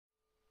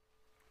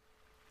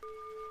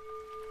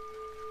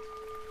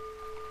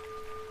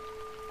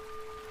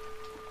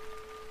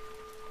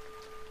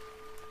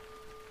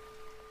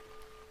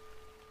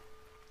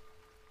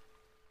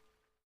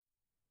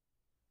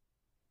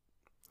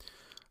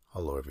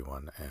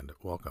everyone, and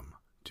welcome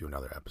to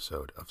another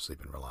episode of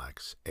Sleep and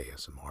Relax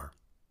ASMR.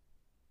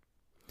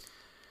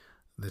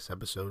 This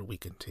episode, we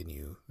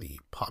continue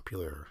the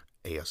popular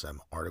ASM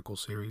article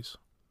series,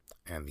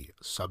 and the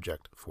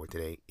subject for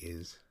today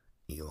is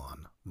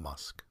Elon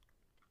Musk.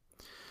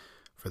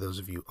 For those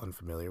of you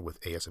unfamiliar with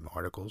ASM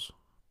articles,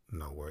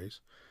 no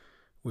worries.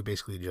 We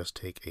basically just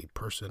take a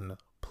person,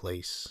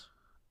 place,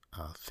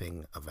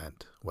 thing,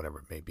 event, whatever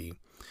it may be,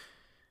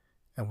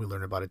 and we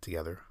learn about it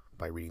together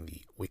by reading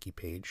the wiki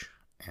page.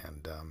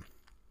 And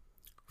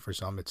for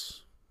some,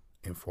 it's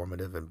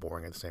informative and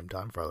boring at the same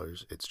time. For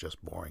others, it's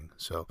just boring.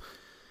 So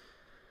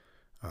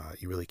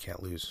you really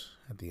can't lose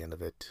at the end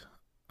of it.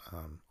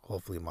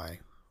 Hopefully my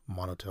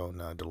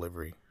monotone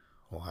delivery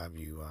will have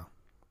you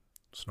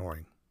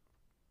snoring.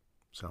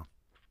 So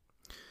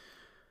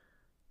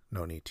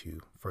no need to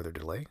further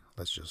delay.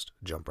 Let's just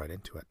jump right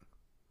into it.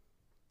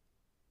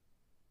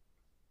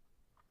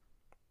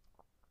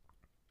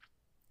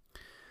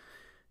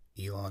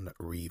 Elon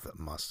Reeve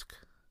Musk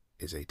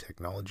is a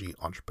technology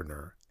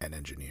entrepreneur and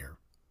engineer.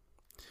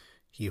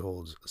 He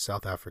holds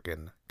South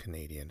African,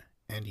 Canadian,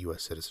 and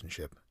U.S.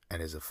 citizenship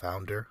and is a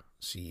founder,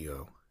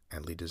 CEO,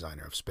 and lead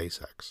designer of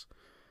SpaceX,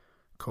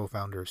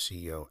 co-founder,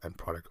 CEO, and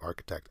product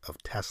architect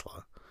of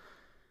Tesla,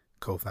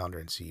 co-founder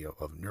and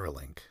CEO of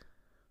Neuralink,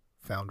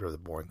 founder of The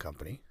Boring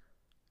Company,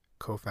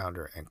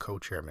 co-founder and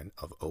co-chairman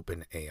of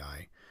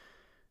OpenAI,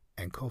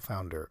 and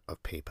co-founder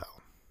of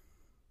PayPal.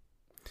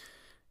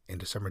 In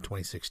December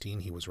 2016,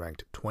 he was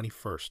ranked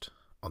 21st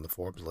on the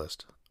Forbes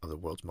list of the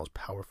world's most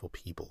powerful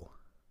people.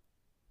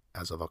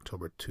 As of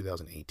October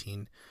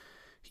 2018,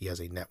 he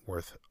has a net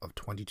worth of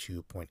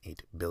 $22.8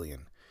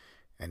 billion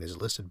and is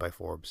listed by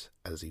Forbes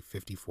as the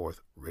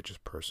 54th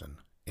richest person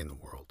in the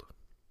world.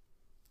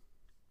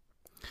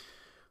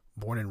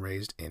 Born and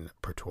raised in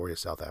Pretoria,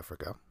 South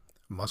Africa,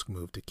 Musk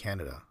moved to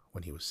Canada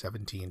when he was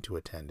 17 to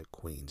attend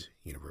Queen's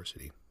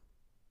University.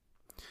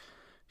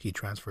 He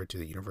transferred to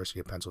the University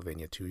of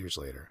Pennsylvania 2 years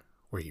later,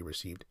 where he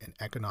received an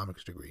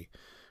economics degree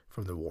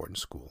from the Wharton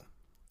School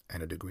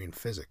and a degree in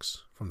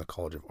physics from the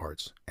College of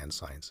Arts and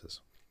Sciences.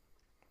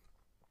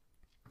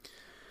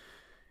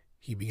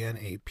 He began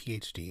a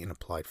PhD in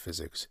applied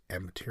physics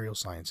and material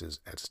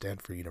sciences at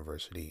Stanford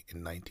University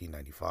in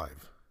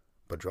 1995,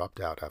 but dropped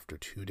out after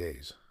 2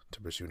 days to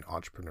pursue an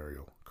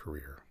entrepreneurial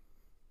career.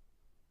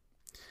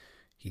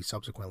 He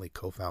subsequently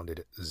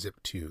co-founded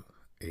Zip2,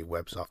 a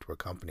web software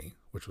company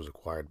which was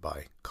acquired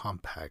by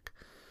Compaq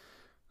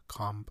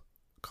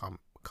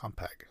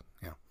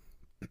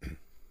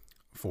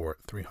for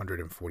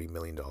 $340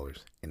 million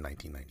in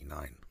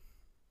 1999.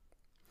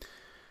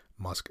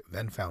 Musk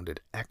then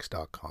founded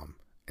X.com,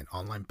 an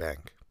online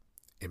bank.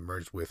 It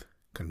merged with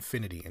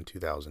Confinity in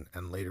 2000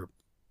 and later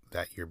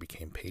that year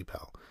became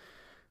PayPal,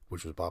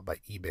 which was bought by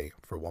eBay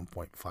for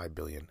 $1.5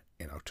 billion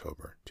in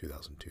October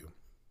 2002.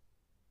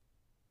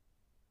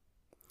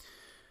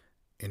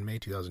 In May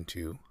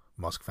 2002,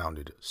 Musk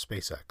founded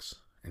SpaceX,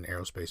 an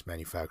aerospace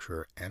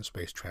manufacturer and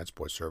space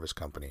transport service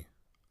company,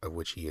 of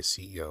which he is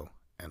CEO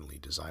and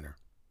lead designer.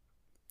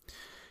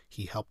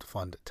 He helped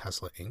fund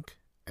Tesla Inc.,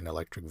 an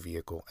electric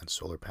vehicle and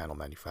solar panel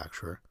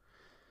manufacturer,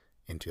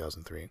 in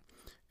 2003,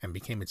 and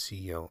became its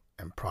CEO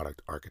and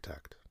product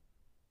architect.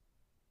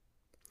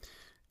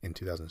 In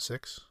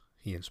 2006,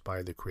 he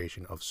inspired the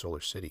creation of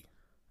SolarCity,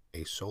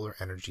 a solar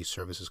energy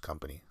services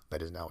company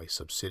that is now a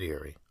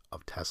subsidiary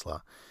of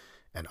Tesla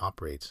and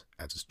operates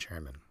as its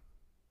chairman.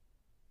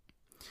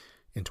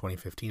 In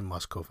 2015,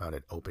 Musk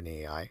co-founded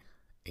OpenAI,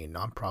 a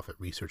non-profit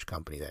research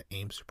company that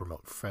aims to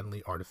promote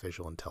friendly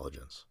artificial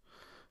intelligence,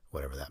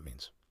 whatever that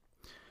means.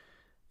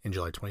 In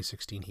July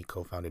 2016, he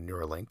co-founded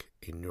Neuralink,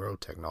 a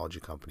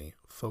neurotechnology company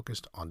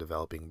focused on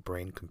developing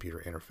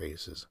brain-computer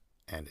interfaces,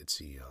 and its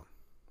CEO.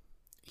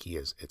 He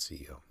is its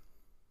CEO.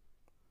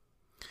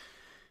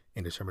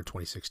 In December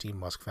 2016,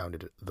 Musk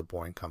founded The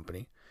Boring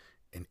Company,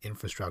 an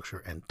infrastructure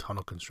and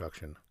tunnel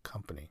construction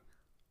company.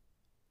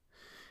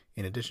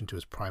 In addition to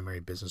his primary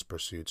business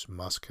pursuits,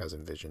 Musk has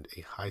envisioned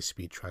a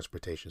high-speed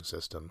transportation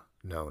system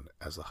known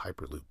as the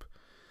Hyperloop,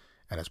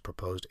 and has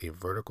proposed a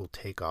vertical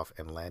takeoff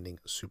and landing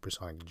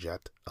supersonic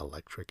jet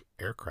electric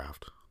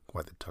aircraft,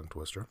 quite the tongue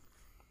twister,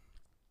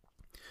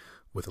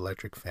 with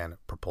electric fan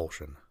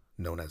propulsion,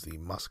 known as the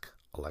Musk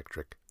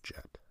Electric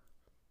Jet.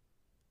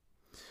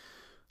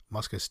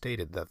 Musk has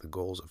stated that the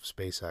goals of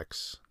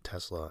SpaceX,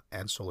 Tesla,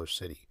 and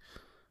SolarCity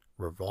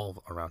revolve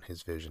around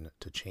his vision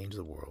to change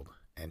the world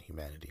and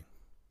humanity.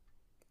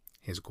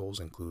 His goals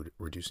include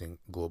reducing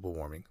global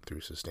warming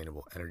through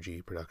sustainable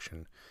energy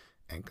production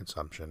and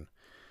consumption,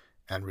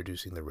 and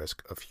reducing the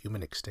risk of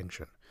human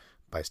extinction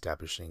by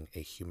establishing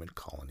a human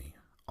colony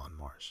on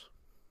Mars.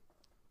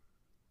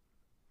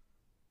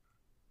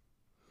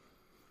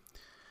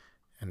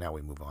 And now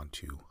we move on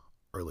to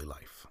early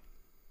life.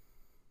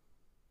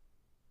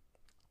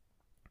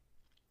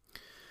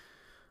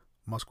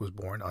 Musk was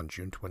born on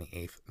June 28,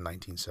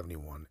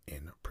 1971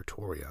 in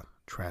Pretoria,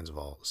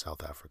 Transvaal,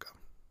 South Africa.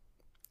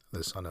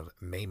 The son of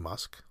May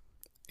Musk,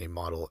 a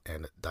model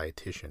and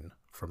dietitian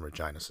from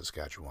Regina,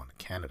 Saskatchewan,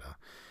 Canada,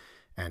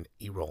 and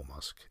Errol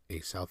Musk, a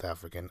South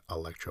African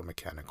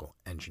electromechanical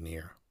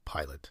engineer,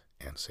 pilot,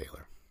 and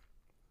sailor.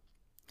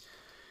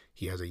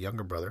 He has a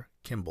younger brother,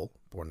 Kimball,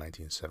 born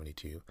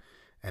 1972,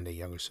 and a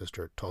younger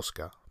sister,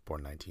 Tosca,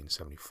 born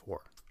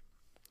 1974.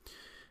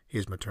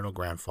 His maternal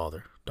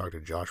grandfather, Dr.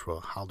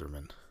 Joshua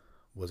Halderman,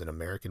 was an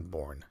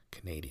American-born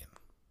Canadian.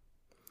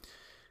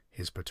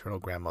 His paternal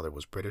grandmother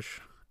was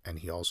British, and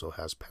he also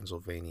has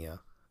Pennsylvania,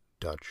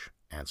 Dutch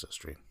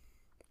ancestry.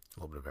 A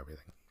little bit of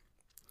everything.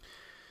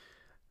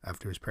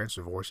 After his parents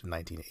divorced in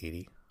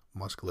 1980,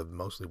 Musk lived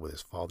mostly with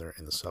his father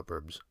in the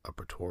suburbs of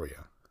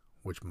Pretoria,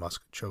 which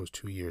Musk chose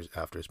 2 years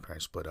after his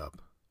parents split up,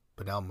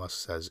 but now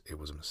Musk says it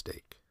was a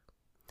mistake.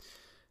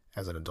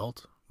 As an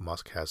adult,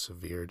 Musk has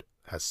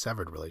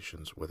severed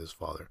relations with his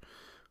father,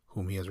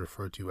 whom he has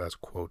referred to as,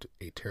 quote,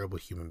 a terrible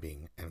human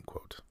being, end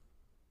quote.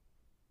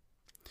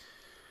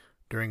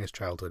 During his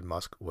childhood,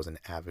 Musk was an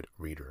avid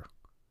reader.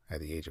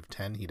 At the age of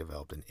 10, he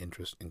developed an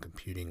interest in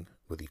computing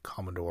with the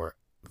Commodore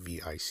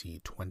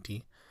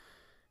VIC-20.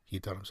 He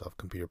taught himself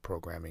computer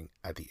programming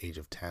at the age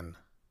of 10,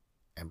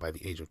 and by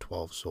the age of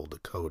 12 sold the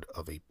code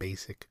of a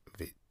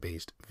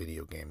basic-based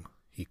video game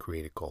he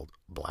created called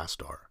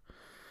Blastar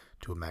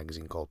to a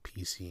magazine called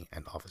PC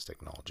and Office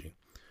Technology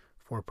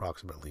for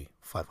approximately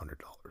 $500.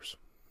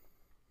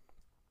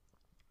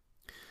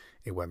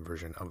 A web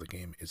version of the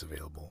game is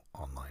available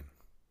online.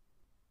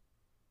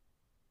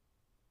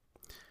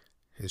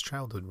 His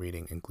childhood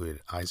reading included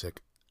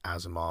Isaac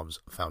Asimov's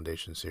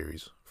Foundation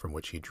series, from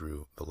which he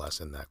drew the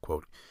lesson that,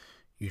 quote,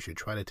 you should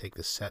try to take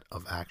the set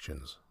of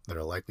actions that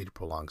are likely to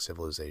prolong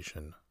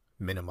civilization,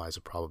 minimize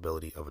the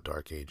probability of a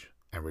dark age,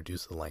 and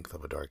reduce the length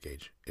of a dark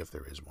age, if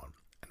there is one,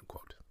 end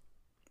quote.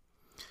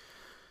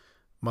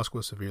 Musk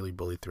was severely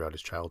bullied throughout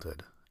his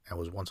childhood, and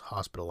was once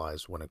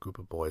hospitalized when a group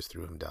of boys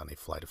threw him down a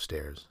flight of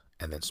stairs,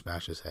 and then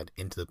smashed his head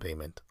into the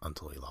pavement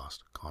until he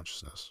lost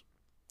consciousness.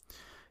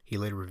 He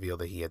later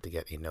revealed that he had to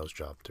get a nose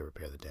job to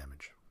repair the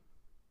damage.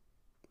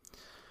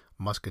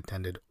 Musk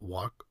attended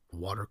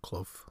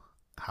Waterkloof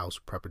House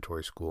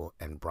Preparatory School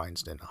and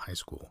Bryanston High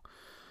School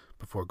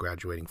before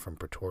graduating from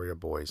Pretoria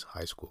Boys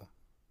High School.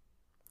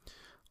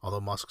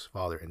 Although Musk's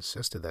father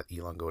insisted that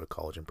Elon go to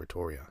college in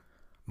Pretoria,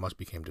 Musk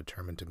became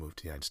determined to move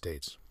to the United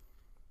States.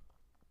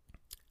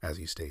 As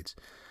he states,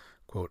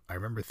 quote, I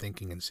remember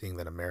thinking and seeing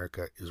that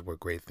America is where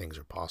great things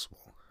are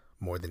possible,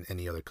 more than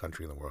any other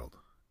country in the world,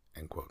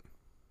 end quote.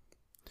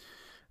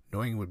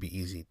 Knowing it would be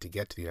easy to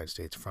get to the United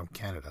States from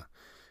Canada,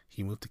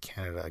 he moved to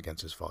Canada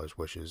against his father's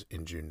wishes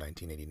in June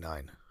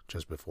 1989,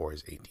 just before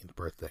his 18th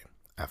birthday,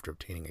 after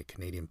obtaining a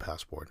Canadian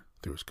passport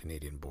through his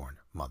Canadian-born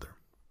mother.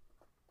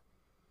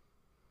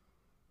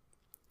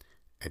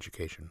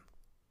 Education.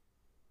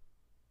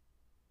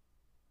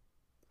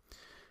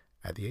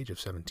 At the age of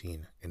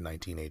 17, in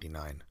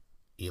 1989,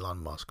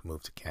 Elon Musk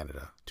moved to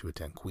Canada to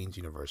attend Queen's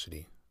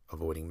University,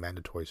 avoiding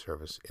mandatory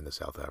service in the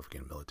South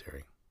African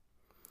military.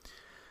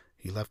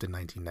 He left in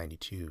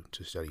 1992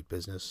 to study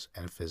business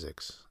and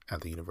physics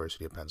at the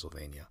University of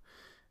Pennsylvania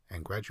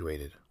and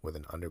graduated with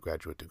an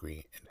undergraduate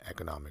degree in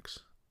economics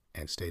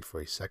and stayed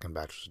for a second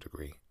bachelor's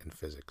degree in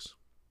physics.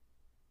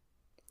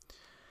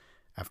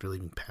 After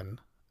leaving Penn,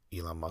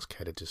 Elon Musk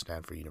headed to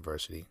Stanford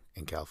University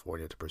in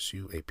California to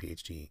pursue a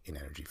PhD in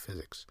energy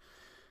physics.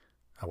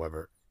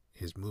 However,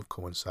 his move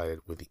coincided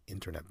with the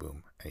internet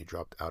boom, and he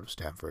dropped out of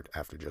Stanford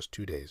after just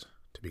 2 days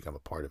to become a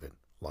part of it,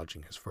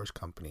 launching his first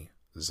company,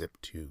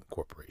 Zip2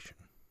 Corporation.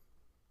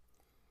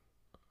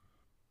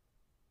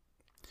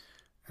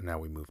 And now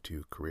we move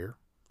to career,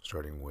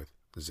 starting with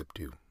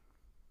Zip2.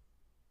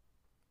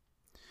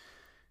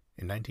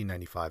 In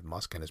 1995,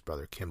 Musk and his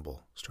brother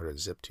Kimball started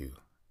Zip2,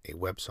 a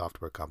web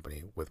software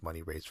company with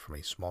money raised from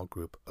a small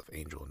group of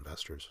angel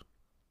investors.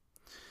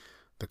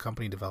 The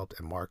company developed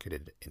and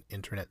marketed an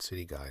internet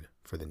city guide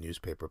for the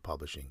newspaper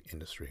publishing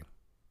industry.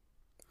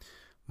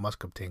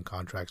 Musk obtained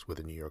contracts with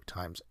the New York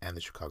Times and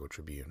the Chicago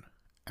Tribune,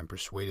 and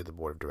persuaded the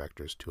board of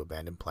directors to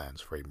abandon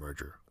plans for a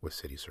merger with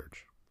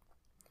CitySearch.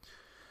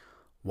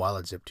 While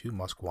at Zip2,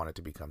 Musk wanted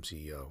to become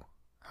CEO.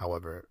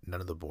 However,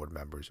 none of the board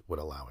members would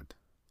allow it.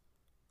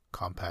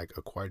 Compaq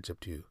acquired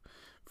Zip2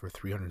 for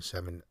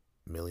 $307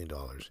 million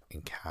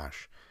in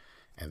cash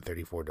and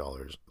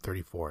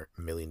 $34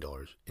 million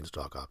in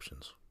stock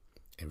options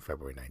in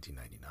February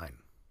 1999.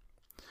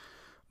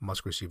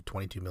 Musk received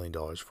 $22 million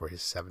for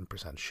his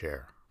 7%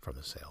 share from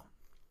the sale.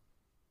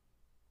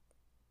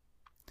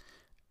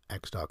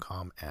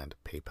 X.com and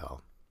PayPal.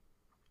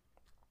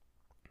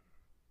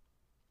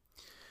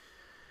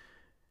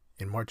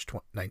 In March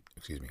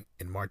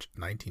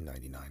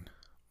 1999,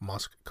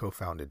 Musk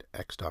co-founded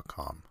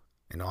X.com,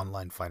 an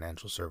online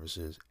financial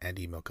services and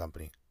email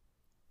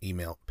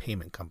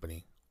payment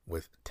company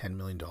with $10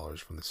 million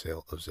from the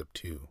sale of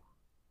Zip2.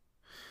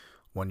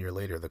 1 year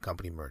later, the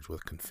company merged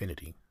with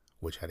Confinity,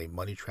 which had a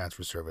money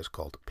transfer service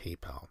called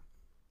PayPal.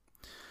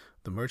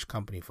 The merged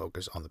company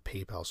focused on the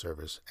PayPal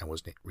service and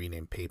was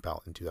renamed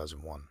PayPal in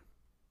 2001.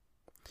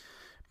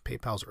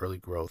 PayPal's early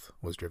growth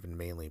was driven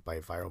mainly by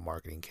a viral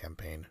marketing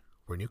campaign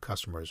where new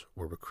customers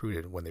were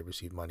recruited when they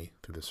received money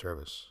through the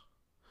service.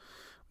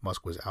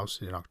 Musk was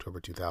ousted in October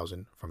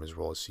 2000 from his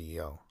role as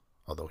CEO,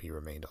 although he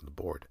remained on the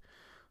board,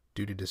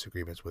 due to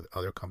disagreements with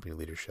other company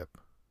leadership,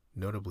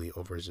 notably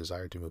over his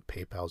desire to move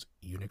PayPal's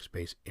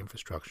Unix-based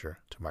infrastructure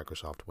to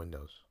Microsoft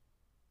Windows.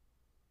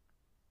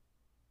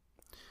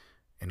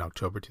 In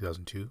October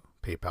 2002,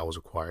 PayPal was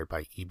acquired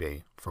by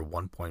eBay for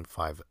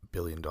 $1.5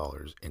 billion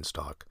in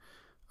stock,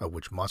 of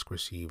which Musk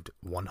received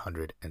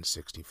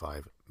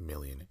 $165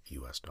 million.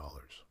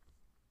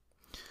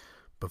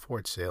 Before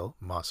its sale,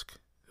 Musk,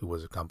 who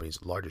was the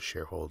company's largest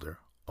shareholder,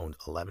 owned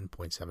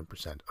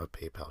 11.7% of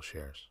PayPal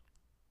shares.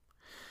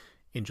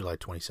 In July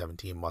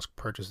 2017, Musk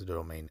purchased the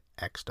domain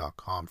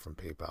x.com from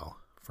PayPal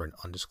for an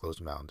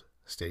undisclosed amount,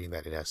 stating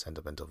that it has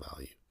sentimental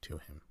value to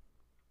him.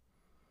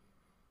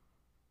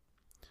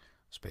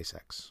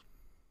 SpaceX.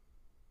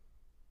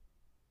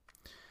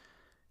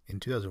 In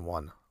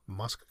 2001,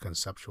 Musk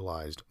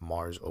conceptualized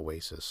Mars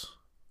Oasis,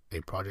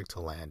 a project to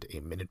land a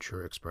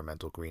miniature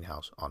experimental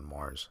greenhouse on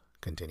Mars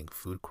containing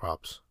food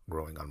crops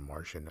growing on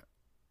Martian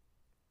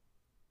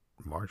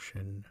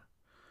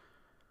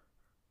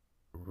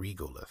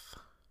regolith,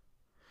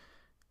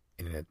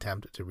 in an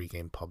attempt to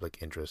regain public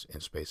interest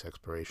in space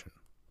exploration.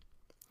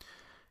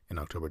 In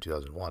October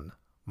 2001,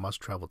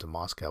 Musk traveled to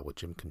Moscow with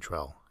Jim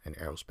Cantrell, an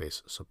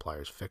aerospace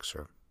supplier's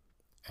fixer,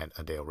 and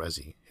Adele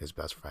Rezi, his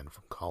best friend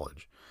from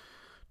college,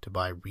 to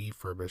buy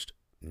refurbished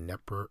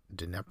Dnepr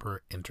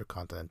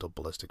intercontinental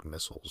ballistic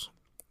missiles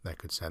that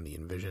could send the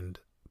envisioned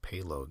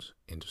payloads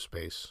into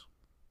space.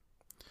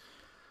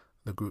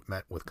 The group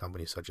met with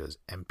companies such as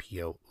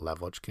MPO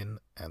Lavochkin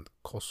and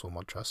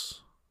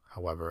Kosmotras.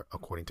 However,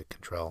 according to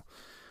Cantrell,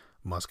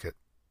 Musk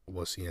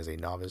was seen as a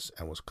novice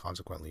and was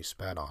consequently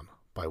spat on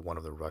by one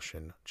of the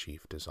Russian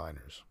chief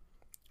designers,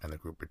 and the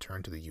group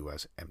returned to the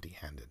U.S.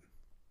 empty-handed.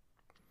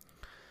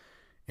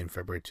 In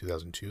February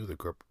 2002, the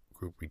group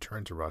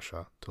returned to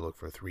Russia to look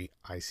for 3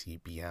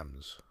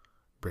 ICBMs,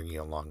 bringing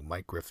along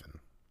Mike Griffin.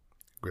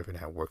 Griffin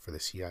had worked for the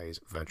CIA's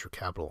venture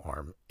capital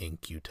arm,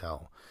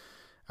 In-Q-Tel,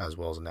 as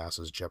well as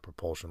NASA's Jet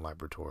Propulsion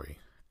Laboratory,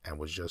 and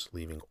was just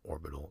leaving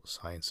Orbital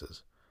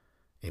Sciences,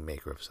 a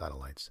maker of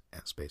satellites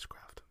and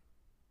spacecraft.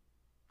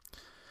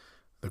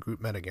 The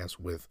group met again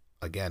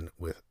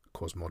with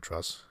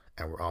Kosmotras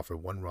and were offered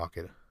one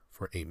rocket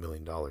for $8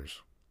 million.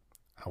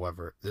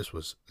 However, this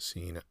was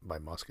seen by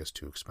Musk as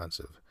too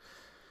expensive.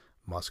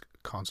 Musk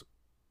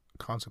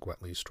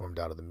consequently stormed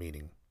out of the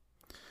meeting.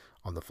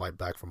 On the flight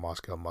back from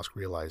Moscow, Musk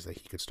realized that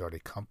he could start a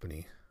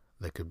company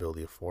that could build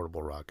the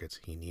affordable rockets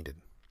he needed.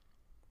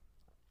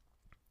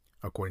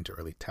 According to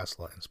early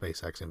Tesla and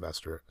SpaceX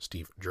investor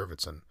Steve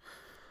Jurvetson,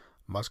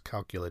 Musk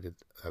calculated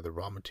that the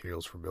raw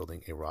materials for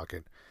building a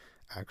rocket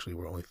actually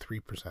were only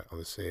 3% of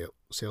the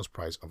sales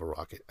price of a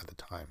rocket at the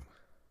time.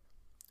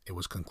 It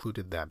was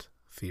concluded that,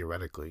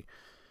 theoretically,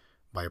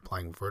 by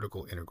applying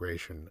vertical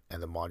integration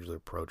and the modular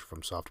approach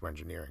from software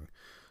engineering,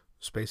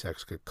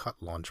 SpaceX could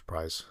cut launch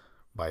price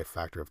by a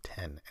factor of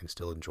 10 and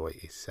still enjoy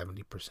a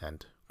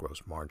 70%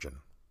 gross margin.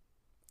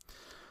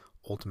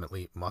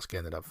 Ultimately, Musk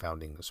ended up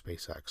founding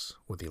SpaceX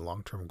with the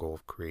long-term goal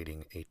of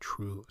creating a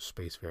true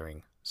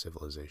spacefaring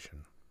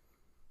civilization.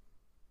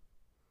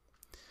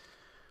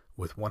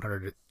 With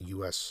 $100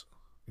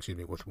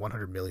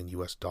 million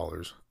US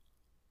dollars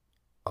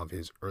of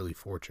his early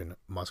fortune,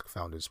 Musk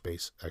founded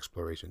Space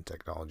Exploration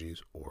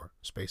Technologies, or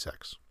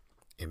SpaceX,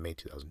 in May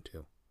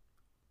 2002.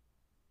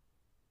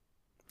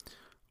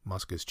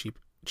 Musk is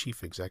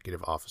Chief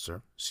Executive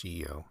Officer,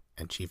 CEO,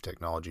 and Chief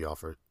Technology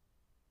Officer,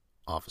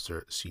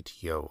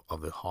 CTO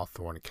of the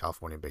Hawthorne,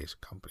 California-based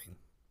company.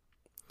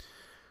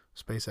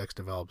 SpaceX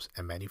develops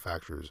and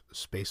manufactures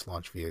space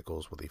launch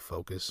vehicles with a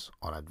focus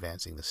on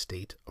advancing the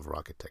state of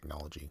rocket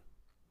technology.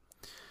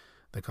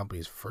 The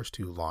company's first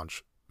 2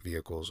 launch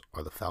vehicles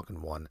are the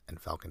Falcon 1 and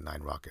Falcon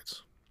 9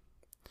 rockets,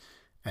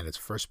 and its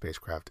first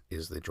spacecraft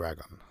is the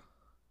Dragon,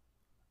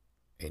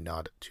 a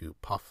nod to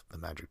Puff the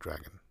Magic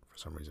Dragon for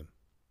some reason.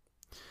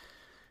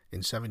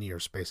 In 7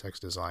 years, SpaceX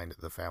designed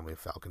the family of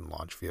Falcon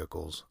launch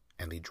vehicles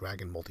and the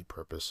Dragon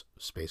multipurpose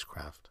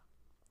spacecraft.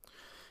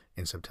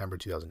 In September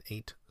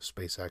 2008,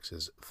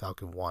 SpaceX's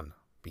Falcon 1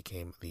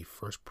 became the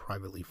first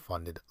privately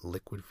funded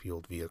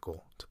liquid-fueled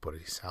vehicle to put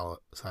a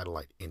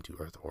satellite into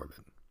Earth orbit.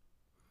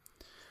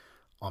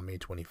 On May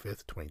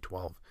 25,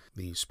 2012,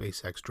 the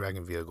SpaceX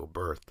Dragon vehicle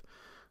berthed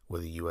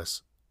with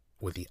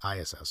the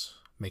ISS,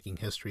 making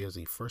history as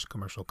the first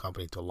commercial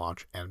company to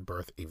launch and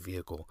berth a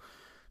vehicle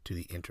to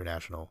the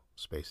International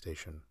Space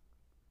Station.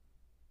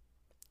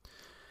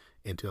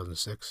 In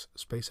 2006,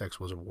 SpaceX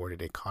was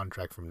awarded a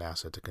contract from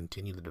NASA to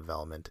continue the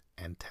development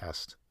and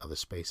test of the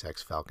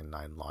SpaceX Falcon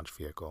 9 launch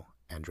vehicle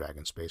and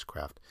Dragon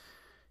spacecraft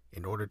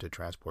in order to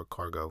transport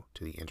cargo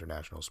to the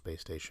International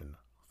Space Station,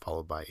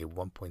 followed by a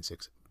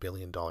 $1.6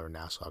 billion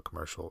NASA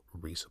Commercial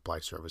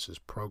Resupply Services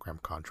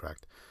Program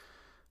contract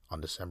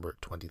on December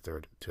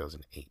 23,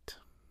 2008.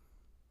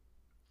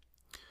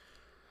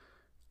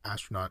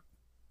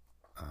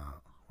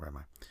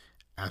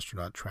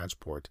 Astronaut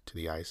transport to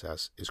the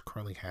ISS is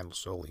currently handled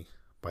solely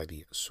by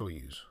the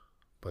Soyuz,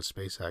 but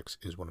SpaceX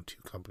is one of 2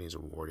 companies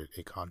awarded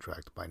a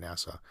contract by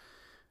NASA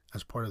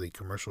as part of the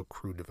Commercial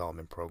Crew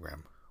Development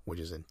Program, which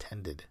is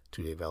intended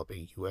to develop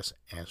a U.S.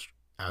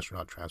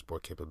 astronaut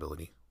transport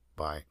capability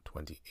by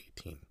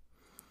 2018.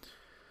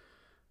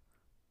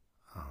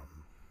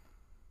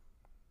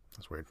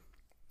 That's weird.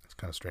 It's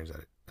kind of strange that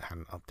it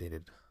hadn't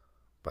updated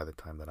by the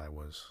time that I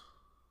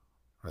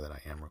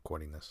am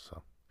recording this,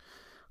 so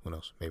who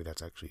knows? Maybe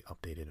that's actually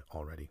updated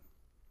already.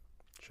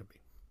 Should be.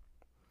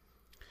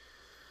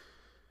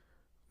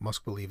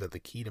 Musk believed that the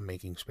key to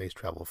making space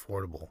travel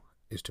affordable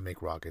is to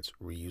make rockets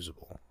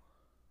reusable.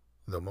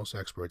 Though most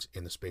experts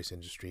in the space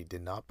industry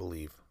did not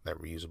believe that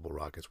reusable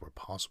rockets were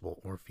possible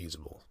or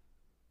feasible.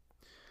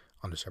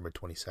 On December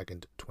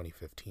 22nd,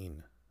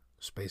 2015,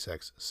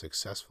 SpaceX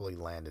successfully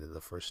landed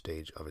the first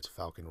stage of its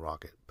Falcon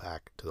rocket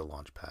back to the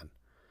launch pad.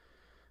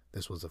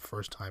 This was the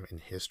first time in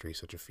history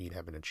such a feat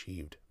had been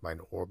achieved by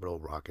an orbital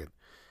rocket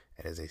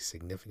and is a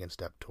significant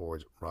step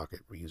towards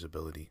rocket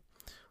reusability,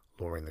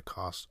 lowering the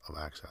cost of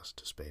access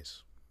to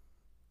space.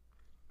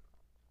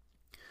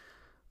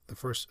 The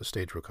first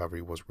stage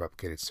recovery was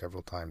replicated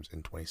several times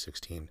in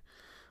 2016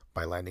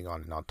 by landing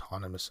on an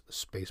autonomous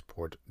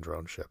spaceport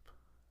drone ship,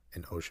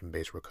 an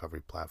ocean-based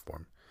recovery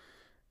platform,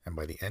 and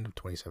by the end of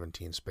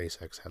 2017,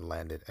 SpaceX had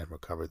landed and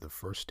recovered the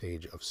first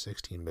stage of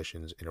 16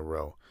 missions in a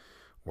row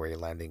where a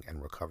landing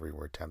and recovery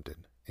were attempted,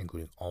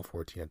 including all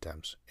 14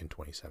 attempts in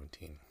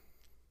 2017.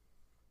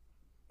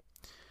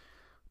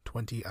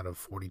 20 out of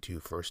 42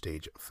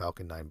 first-stage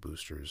Falcon 9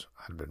 boosters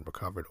had been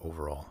recovered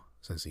overall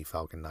since the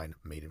Falcon 9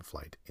 maiden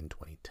flight in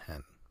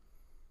 2010.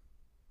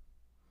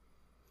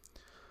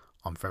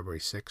 On February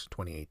 6,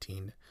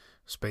 2018,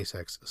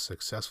 SpaceX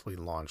successfully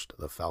launched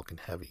the Falcon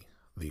Heavy,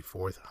 the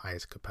fourth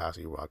highest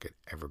capacity rocket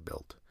ever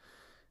built,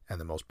 and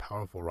the most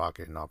powerful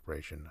rocket in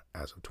operation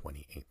as of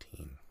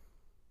 2018.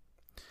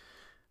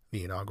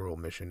 The inaugural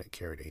mission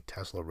carried a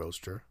Tesla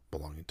Roadster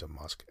belonging to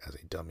Musk as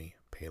a dummy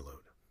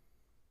payload.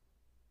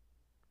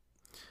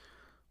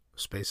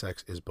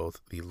 SpaceX is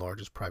both the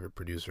largest private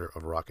producer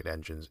of rocket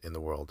engines in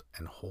the world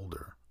and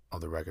holder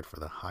of the record for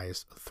the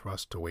highest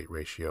thrust-to-weight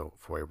ratio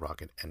for a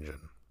rocket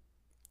engine.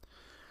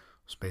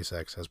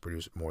 SpaceX has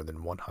produced more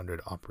than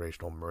 100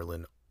 operational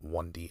Merlin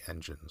 1D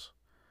engines.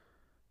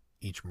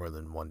 Each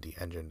Merlin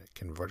 1D engine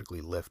can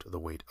vertically lift the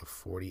weight of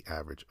 40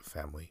 average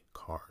family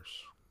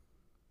cars.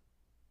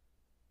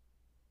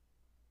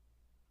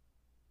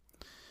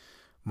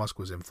 Musk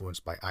was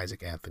influenced by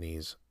Isaac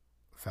Anthony's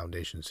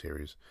Foundation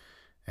series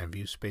and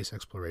views space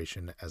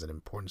exploration as an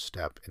important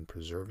step in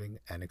preserving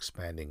and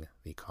expanding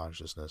the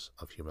consciousness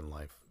of human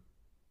life.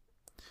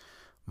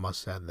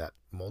 Musk said that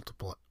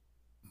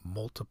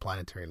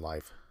multiplanetary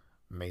life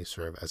may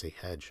serve as a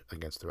hedge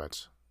against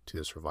threats to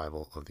the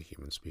survival of the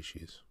human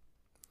species.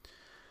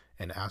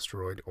 An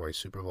asteroid or a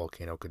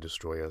supervolcano could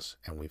destroy us,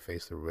 and we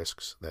face the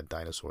risks that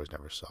dinosaurs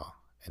never saw: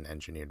 an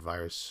engineered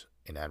virus,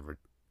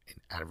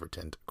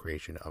 inadvertent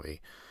creation of a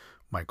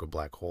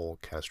micro-black hole,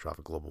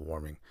 catastrophic global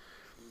warming,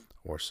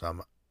 or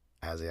some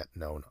as-yet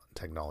known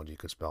technology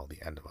could spell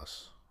the end of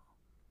us,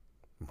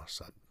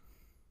 Musk said.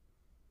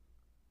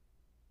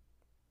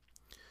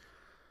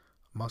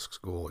 Musk's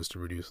goal is to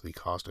reduce the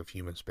cost of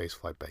human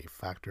spaceflight by a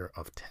factor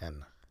of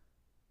 10.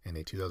 In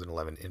a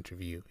 2011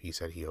 interview, he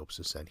said he hopes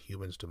to send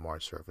humans to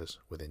Mars' surface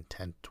within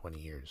 10 to 20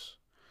 years.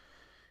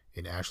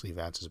 In Ashley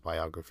Vance's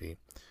biography,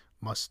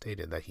 Musk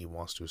stated that he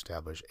wants to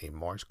establish a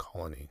Mars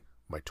colony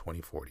by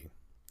 2040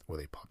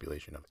 with a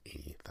population of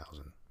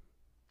 80,000.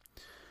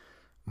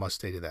 Musk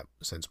stated that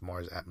since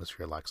Mars'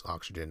 atmosphere lacks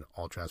oxygen,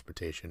 all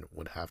transportation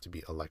would have to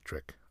be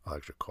electric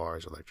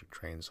cars, electric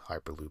trains,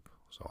 Hyperloop,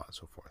 so on and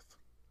so forth.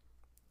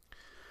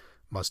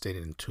 Musk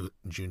stated in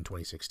June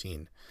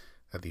 2016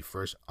 that the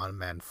first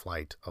unmanned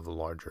flight of the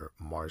larger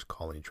Mars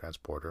Colony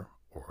Transporter,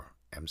 or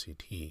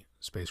MCT,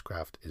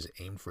 spacecraft is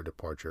aimed for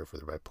departure for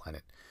the Red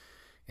Planet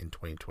in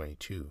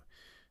 2022,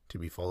 to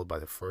be followed by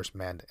the first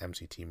manned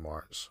MCT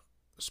Mars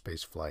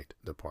spaceflight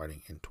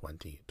departing in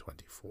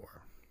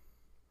 2024.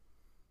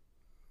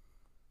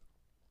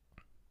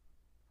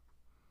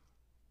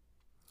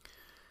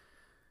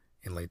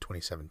 In late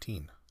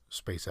 2017,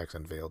 SpaceX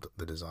unveiled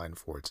the design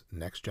for its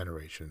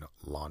next-generation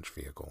launch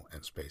vehicle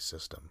and space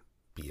system,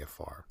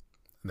 BFR,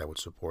 that would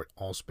support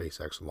all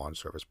SpaceX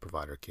launch service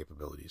provider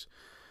capabilities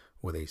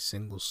with a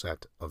single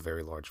set of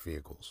very large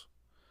vehicles: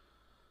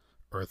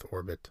 Earth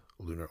orbit,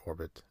 lunar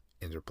orbit,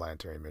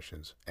 interplanetary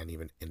missions, and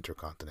even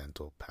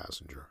intercontinental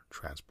passenger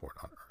transport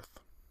on Earth.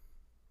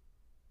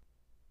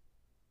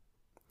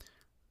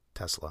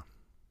 Tesla.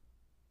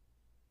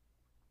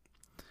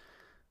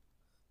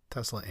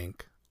 Tesla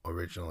Inc.,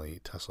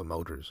 originally Tesla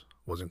Motors,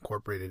 was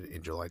incorporated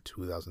in July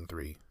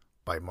 2003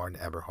 by Martin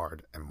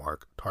Eberhard and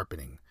Mark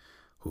Tarpenning,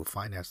 who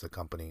financed the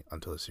company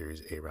until a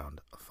Series A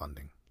round of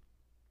funding.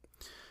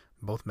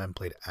 Both men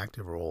played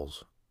active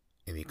roles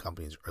in the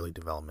company's early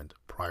development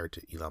prior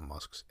to Elon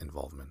Musk's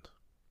involvement.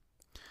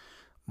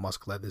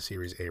 Musk led the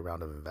Series A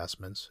round of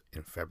investments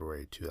in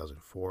February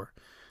 2004,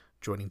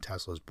 joining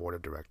Tesla's board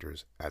of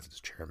directors as its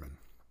chairman.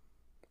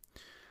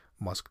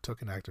 Musk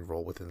took an active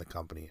role within the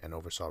company and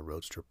oversaw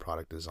Roadster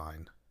product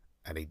design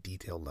at a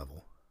detailed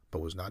level,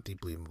 but was not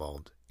deeply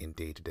involved in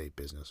day-to-day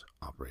business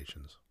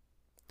operations.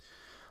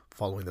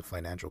 Following the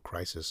financial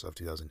crisis of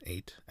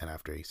 2008 and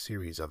after a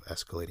series of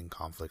escalating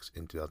conflicts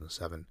in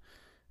 2007,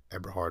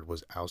 Eberhard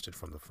was ousted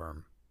from the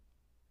firm.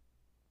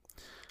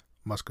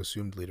 Musk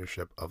assumed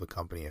leadership of the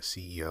company as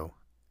CEO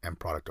and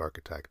product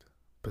architect,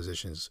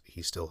 positions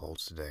he still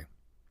holds today.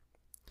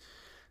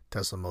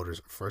 Tesla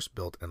Motors first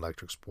built an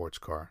electric sports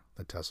car,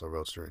 the Tesla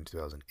Roadster, in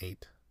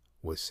 2008,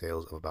 with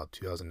sales of about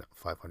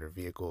 2,500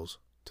 vehicles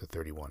to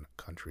 31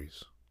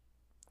 countries.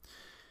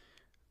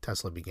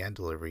 Tesla began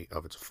delivery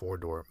of its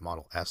four-door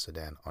Model S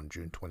sedan on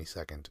June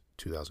 22,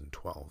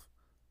 2012.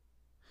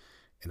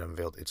 It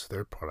unveiled its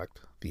third product,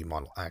 the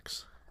Model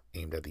X,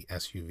 aimed at the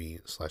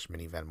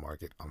SUV/minivan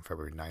market on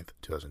February 9,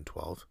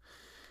 2012.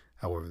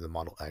 However, the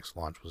Model X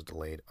launch was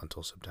delayed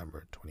until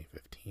September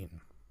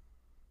 2015.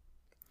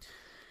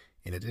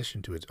 In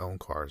addition to its own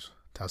cars,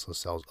 Tesla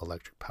sells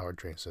electric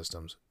powertrain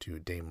systems to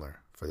Daimler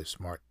for the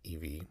Smart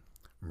EV,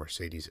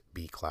 Mercedes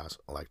B-Class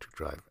electric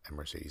drive, and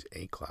Mercedes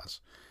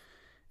A-Class,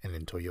 and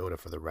in Toyota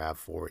for the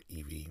RAV4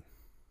 EV.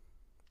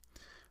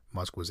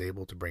 Musk was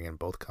able to bring in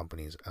both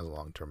companies as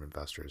long-term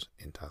investors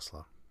in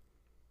Tesla.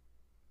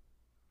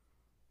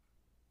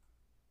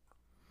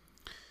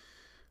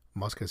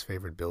 Musk has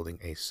favored building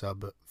a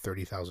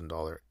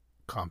sub-$30,000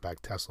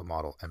 compact Tesla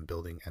model and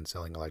building and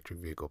selling electric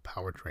vehicle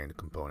powertrain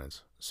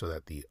components so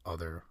that the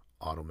other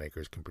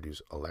automakers can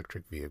produce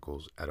electric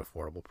vehicles at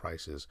affordable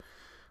prices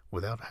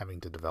without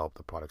having to develop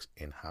the products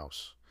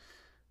in-house.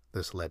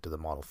 This led to the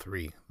Model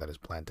 3 that is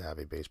planned to have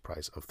a base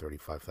price of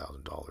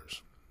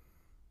 $35,000.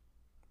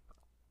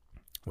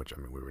 Which,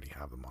 we already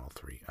have the Model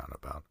 3 out and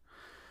about.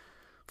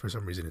 For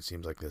some reason, it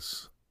seems like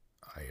this.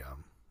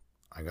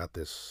 I got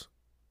this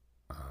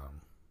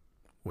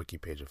wiki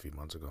page a few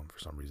months ago, and for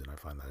some reason, I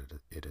find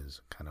that it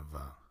is kind of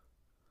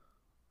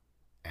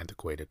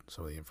antiquated,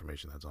 some of the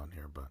information that's on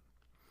here, but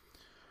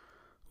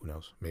who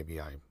knows? Maybe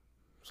I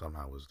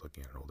somehow was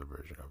looking at an older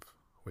version of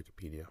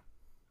Wikipedia.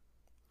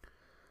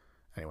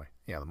 Anyway,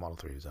 yeah, the Model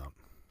 3 is out.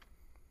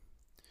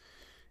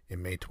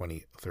 In May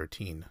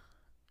 2013,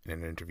 in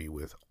an interview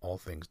with All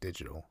Things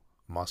Digital,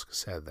 Musk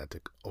said that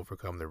to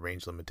overcome the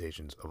range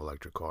limitations of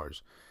electric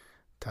cars,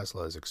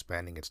 Tesla is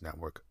expanding its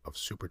network of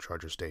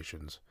supercharger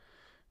stations,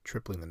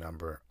 tripling the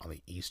number on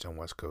the east and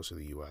west coast of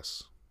the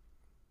U.S.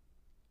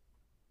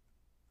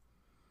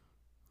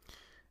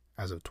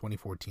 As of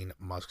 2014,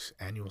 Musk's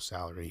annual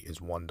salary is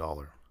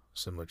 $1,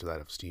 similar to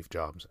that of Steve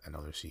Jobs and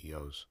other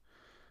CEOs.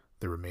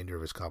 The remainder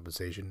of his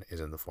compensation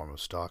is in the form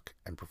of stock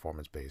and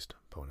performance-based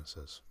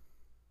bonuses.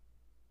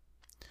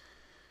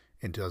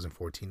 In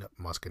 2014,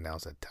 Musk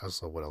announced that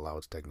Tesla would allow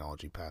its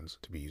technology patents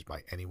to be used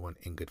by anyone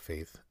in good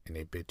faith in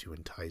a bid to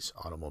entice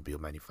automobile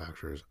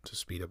manufacturers to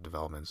speed up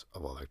developments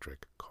of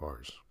electric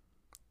cars.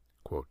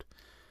 Quote,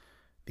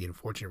 "The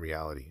unfortunate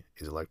reality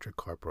is electric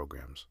car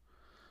programs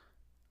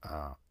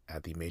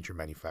at the major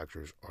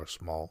manufacturers are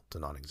small to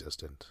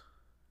non-existent,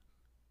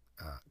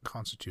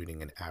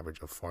 constituting an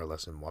average of far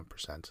less than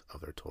 1%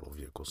 of their total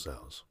vehicle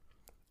sales."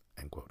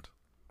 End quote.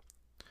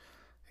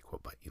 A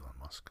quote by Elon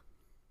Musk.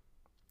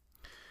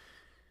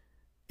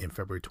 In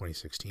February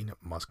 2016,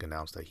 Musk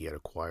announced that he had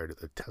acquired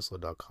the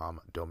Tesla.com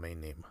domain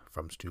name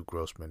from Stu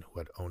Grossman, who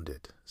had owned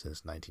it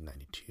since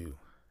 1992,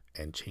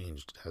 and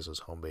changed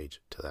Tesla's homepage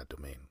to that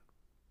domain.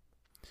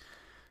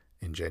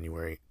 In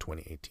January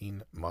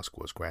 2018, Musk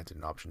was granted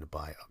an option to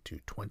buy up to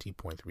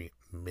 20.3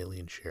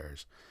 million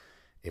shares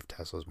if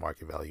Tesla's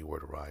market value were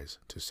to rise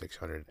to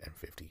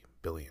 $650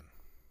 billion.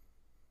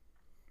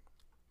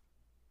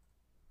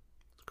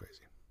 It's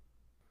crazy.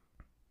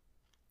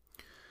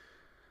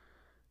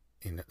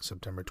 In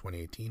September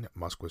 2018,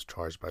 Musk was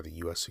charged by the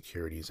U.S.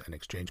 Securities and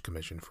Exchange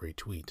Commission for a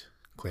tweet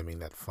claiming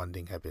that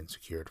funding had been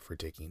secured for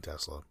taking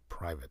Tesla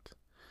private.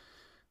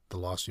 The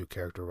lawsuit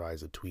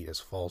characterized the tweet as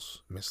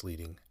false,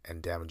 misleading,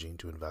 and damaging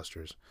to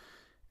investors,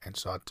 and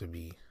sought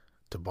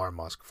to bar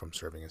Musk from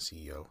serving as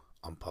CEO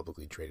on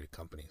publicly traded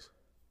companies.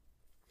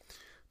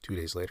 2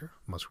 days later,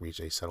 Musk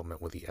reached a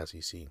settlement with the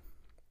SEC.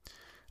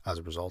 As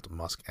a result,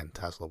 Musk and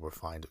Tesla were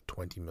fined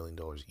 $20 million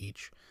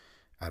each,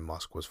 and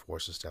Musk was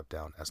forced to step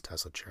down as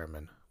Tesla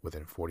chairman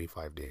within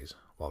 45 days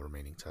while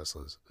remaining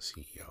Tesla's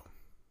CEO.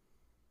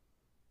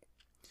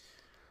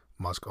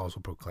 Musk also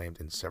proclaimed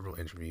in several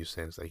interviews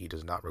since that he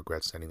does not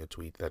regret sending the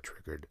tweet that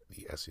triggered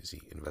the SEC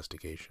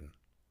investigation.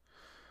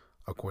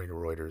 According to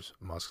Reuters,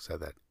 Musk said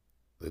that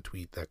the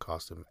tweet that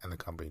cost him and the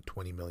company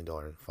 $20 million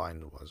in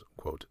fine was,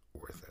 quote,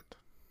 worth it.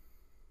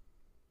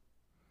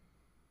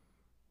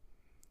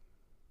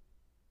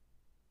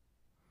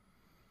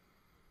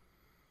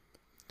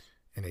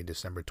 In a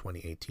December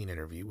 2018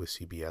 interview with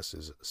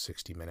CBS's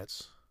 60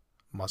 Minutes,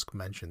 Musk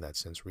mentioned that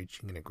since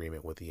reaching an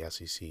agreement with the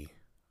SEC,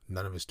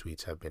 none of his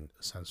tweets have been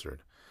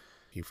censored.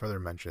 He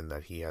further mentioned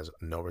that he has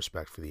no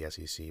respect for the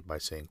SEC by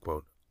saying,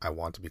 quote, "I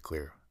want to be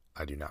clear,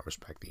 I do not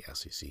respect the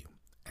SEC,"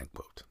 end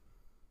quote.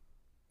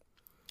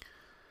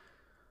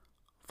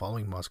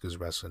 Following Musk's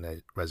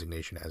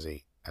resignation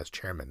as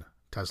chairman,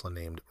 Tesla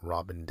named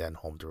Robin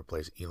Denholm to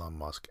replace Elon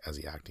Musk as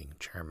the acting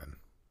chairman.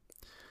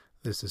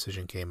 This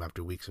decision came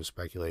after weeks of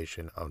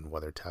speculation on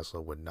whether Tesla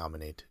would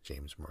nominate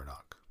James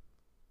Murdoch.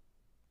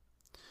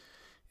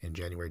 In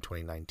January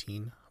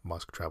 2019,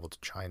 Musk traveled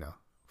to China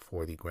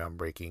for the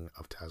groundbreaking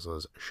of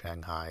Tesla's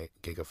Shanghai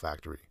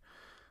Gigafactory,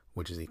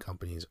 which is the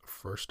company's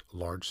first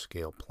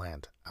large-scale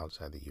plant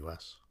outside the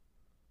U.S.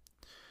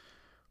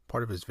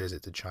 Part of his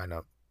visit to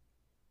China,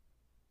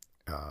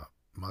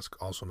 Musk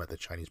also met the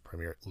Chinese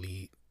Premier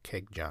Li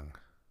Keqiang.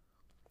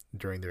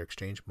 During their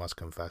exchange, Musk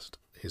confessed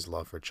his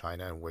love for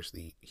China and wished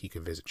he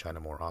could visit China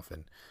more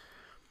often,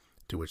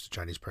 to which the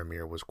Chinese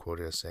Premier was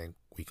quoted as saying,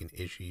 "We can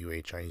issue you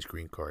a Chinese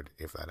green card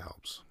if that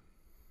helps."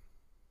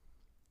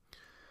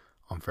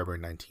 On February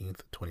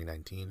 19th,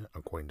 2019,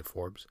 according to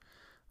Forbes,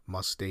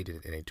 Musk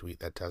stated in a tweet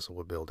that Tesla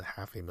would build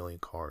 500,000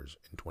 cars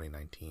in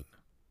 2019.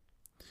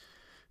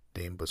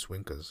 Dame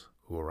Buswincas,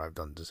 who arrived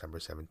on December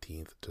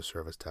 17th to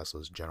serve as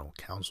Tesla's general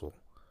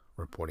counsel,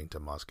 reporting to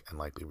Musk and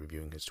likely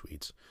reviewing his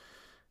tweets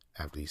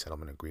after the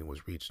settlement agreement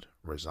was reached,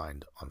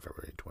 resigned on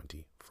February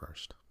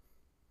 21st.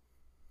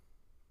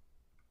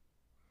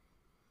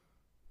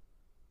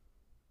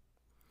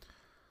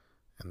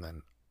 And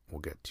then we'll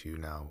get to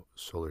now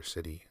Solar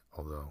City,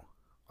 although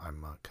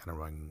I'm kind of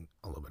running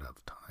a little bit out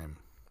of time.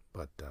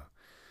 But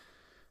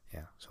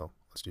yeah, so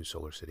let's do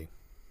Solar City.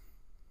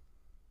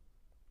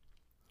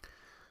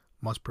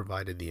 Musk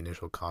provided the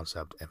initial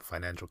concept and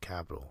financial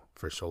capital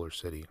for Solar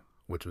City,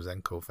 which was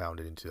then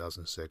co-founded in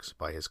 2006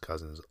 by his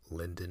cousins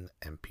Lyndon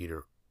and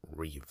Peter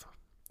Reeve.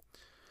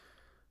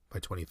 By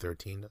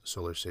 2013,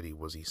 Solar City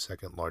was the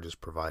second largest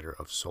provider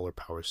of solar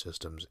power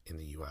systems in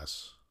the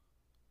U.S.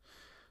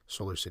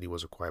 Solar City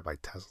was acquired by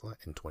Tesla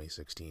in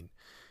 2016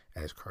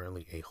 and is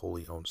currently a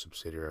wholly owned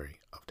subsidiary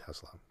of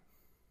Tesla.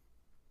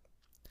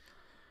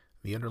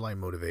 The underlying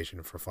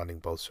motivation for funding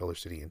both Solar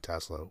City and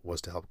Tesla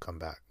was to help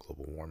combat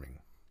global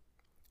warming.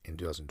 In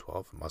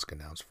 2012, Musk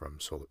announced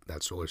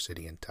that Solar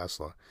City and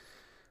Tesla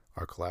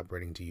are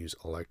collaborating to use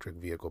electric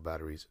vehicle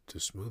batteries to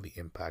smooth the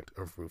impact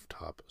of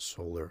rooftop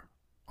solar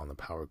on the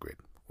power grid,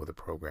 with a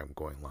program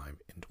going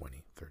live in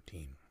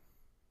 2013.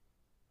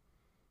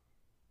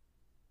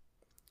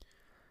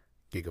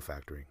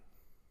 Gigafactory.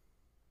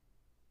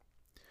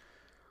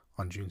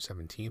 On June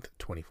 17,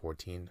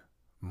 2014,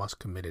 Musk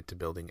committed to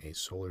building a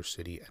Solar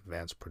City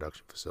advanced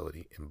production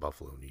facility in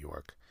Buffalo, New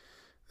York,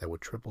 that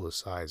would triple the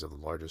size of the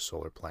largest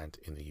solar plant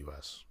in the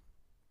U.S.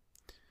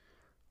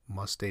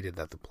 Musk stated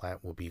that the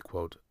plant will be,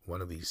 quote,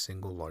 one of the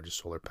single largest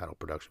solar panel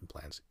production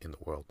plants in the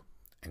world,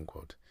 end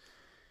quote,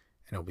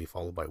 and it will be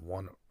followed by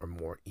one or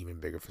more even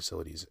bigger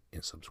facilities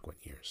in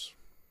subsequent years.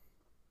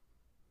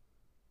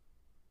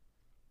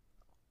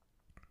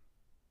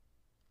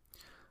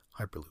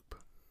 Hyperloop.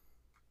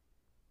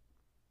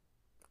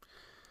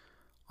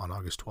 On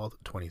August 12,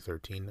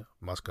 2013,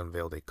 Musk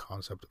unveiled a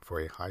concept for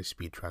a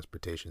high-speed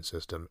transportation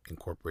system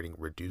incorporating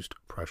reduced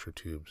pressure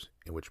tubes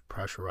in which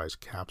pressurized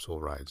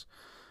capsules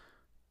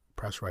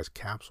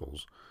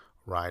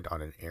ride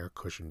on an air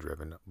cushion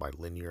driven by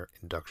linear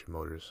induction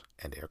motors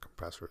and air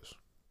compressors.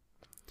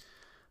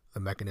 The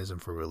mechanism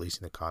for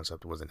releasing the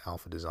concept was an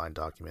alpha design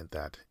document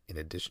that, in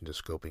addition to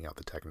scoping out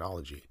the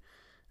technology,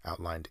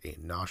 outlined a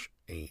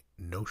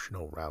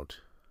notional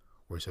route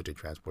where such a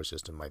transport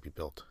system might be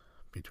built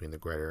between the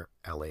greater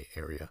LA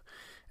area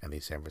and the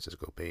San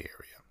Francisco Bay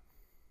Area.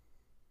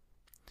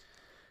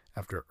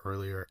 After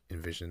earlier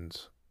envisioning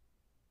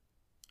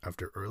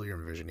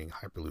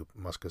Hyperloop,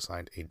 Musk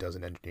assigned a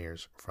dozen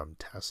engineers from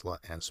Tesla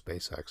and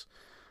SpaceX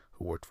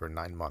who worked for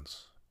 9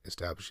 months,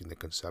 establishing the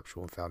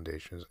conceptual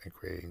foundations and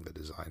creating the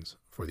designs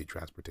for the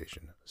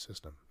transportation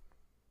system.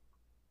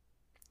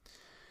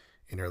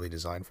 An early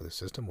design for the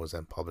system was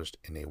then published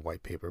in a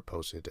white paper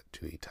posted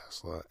to the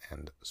Tesla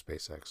and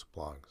SpaceX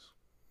blogs.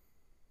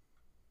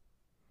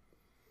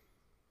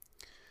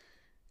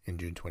 In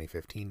June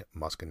 2015,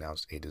 Musk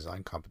announced a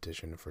design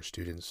competition for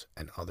students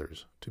and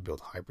others to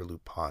build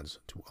Hyperloop pods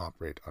to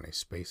operate on a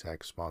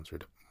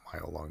SpaceX-sponsored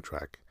mile-long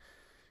track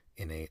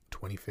in a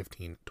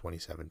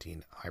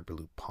 2015-2017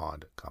 Hyperloop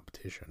pod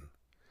competition.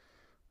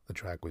 The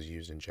track was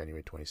used in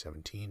January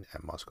 2017,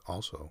 and Musk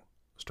also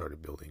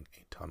started building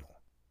a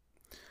tunnel.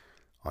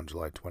 On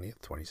July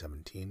 20th,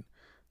 2017,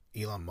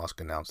 Elon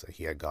Musk announced that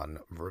he had gotten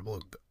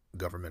verbal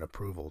government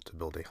approval to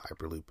build a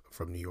Hyperloop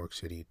from New York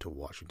City to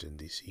Washington,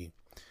 D.C.,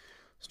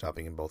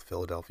 stopping in both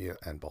Philadelphia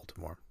and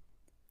Baltimore.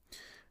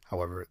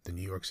 However, the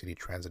New York City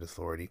Transit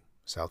Authority,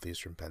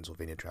 Southeastern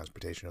Pennsylvania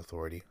Transportation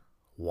Authority,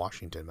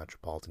 Washington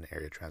Metropolitan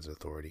Area Transit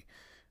Authority,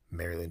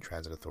 Maryland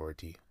Transit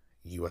Authority,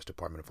 U.S.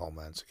 Department of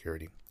Homeland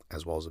Security,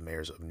 as well as the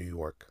mayors of New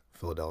York,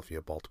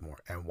 Philadelphia, Baltimore,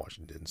 and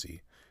Washington,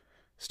 D.C.,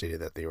 stated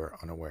that they were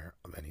unaware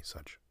of any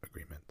such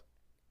agreement.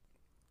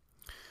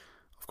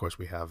 Of course,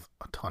 we have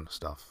a ton of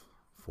stuff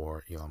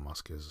for Elon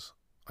Musk's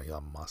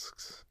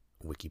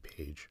wiki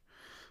page,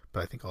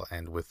 but I think I'll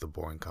end with The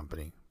Boring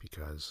Company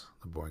because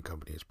The Boring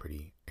Company is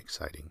pretty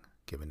exciting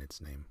given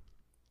its name.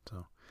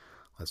 So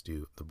let's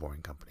do The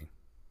Boring Company.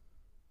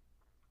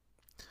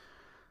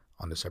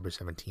 On December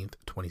 17th,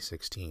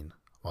 2016,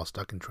 while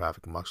stuck in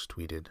traffic, Musk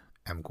tweeted,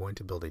 "I'm going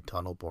to build a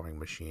tunnel boring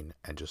machine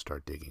and just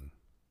start digging."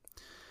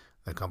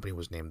 The company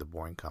was named The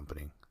Boring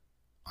Company.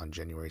 On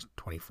January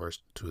 21st,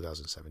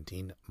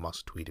 2017,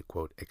 Musk tweeted,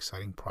 quote,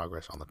 "Exciting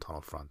progress on the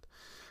tunnel front.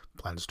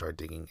 Plan to start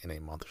digging in a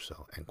month or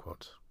so," end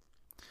quote.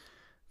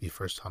 The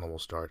first tunnel will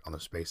start on the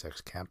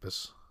SpaceX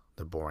campus.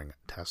 The Boring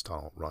Test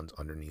Tunnel runs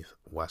underneath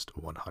West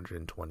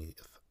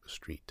 120th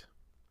Street.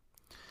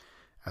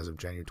 As of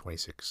January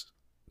 26,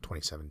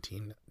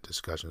 2017,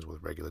 discussions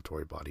with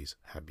regulatory bodies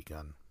had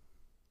begun.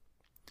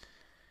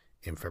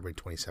 In February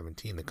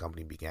 2017, the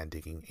company began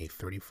digging a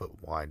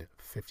 30-foot wide,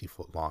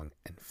 50-foot long,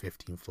 and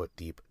 15-foot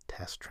deep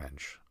test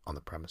trench on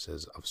the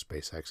premises of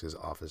SpaceX's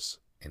office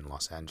in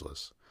Los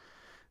Angeles,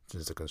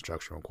 since the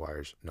construction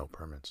requires no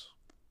permits.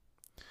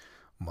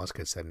 Musk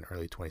had said in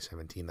early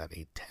 2017 that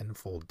a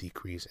 10-fold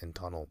decrease in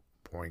tunnel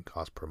boring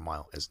cost per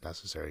mile is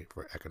necessary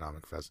for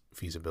economic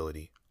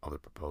feasibility of the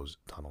proposed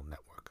tunnel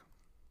network.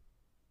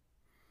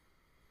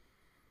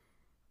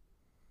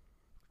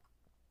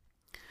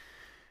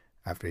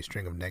 After a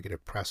string of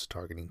negative press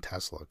targeting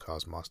Tesla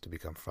caused Musk to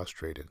become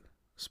frustrated,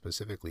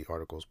 specifically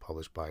articles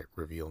published by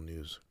Reveal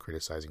News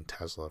criticizing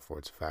Tesla for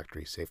its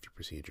factory safety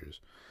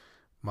procedures,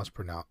 Musk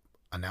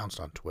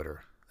announced on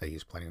Twitter that he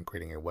is planning on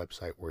creating a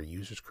website where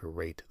users could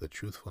rate the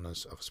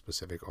truthfulness of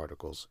specific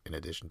articles in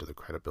addition to the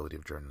credibility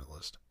of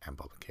journalists and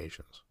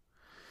publications.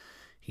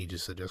 He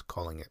just suggests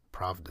calling it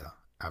Pravda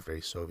after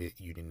a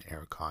Soviet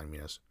Union-era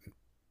Communist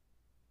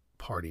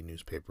Party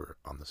newspaper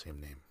on the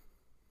same name.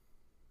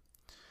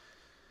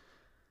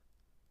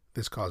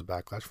 This caused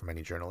backlash from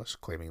many journalists,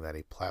 claiming that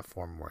a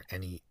platform where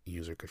any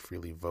user could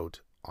freely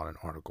vote on an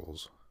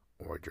article's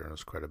or a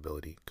journalist's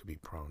credibility could be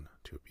prone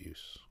to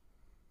abuse.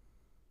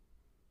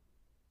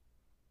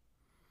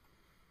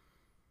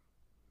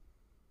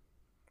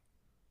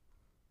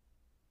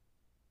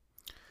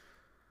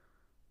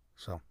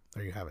 So,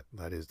 there you have it.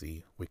 That is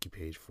the wiki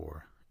page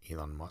for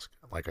Elon Musk.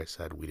 Like I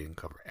said, we didn't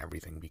cover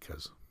everything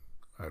because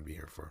I would be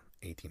here for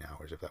 18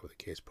 hours if that were the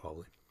case,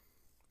 probably.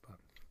 But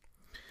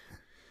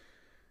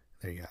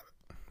there you have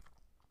it.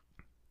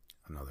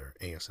 Another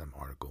ASM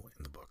article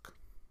in the book.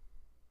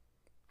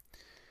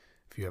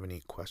 If you have any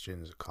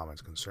questions,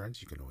 comments,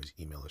 concerns, you can always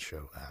email the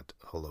show at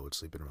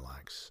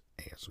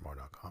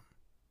hello@sleepandrelaxasmr.com.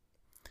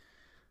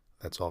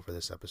 That's all for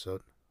this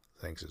episode.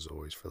 Thanks as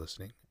always for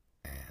listening,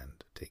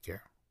 and take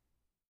care.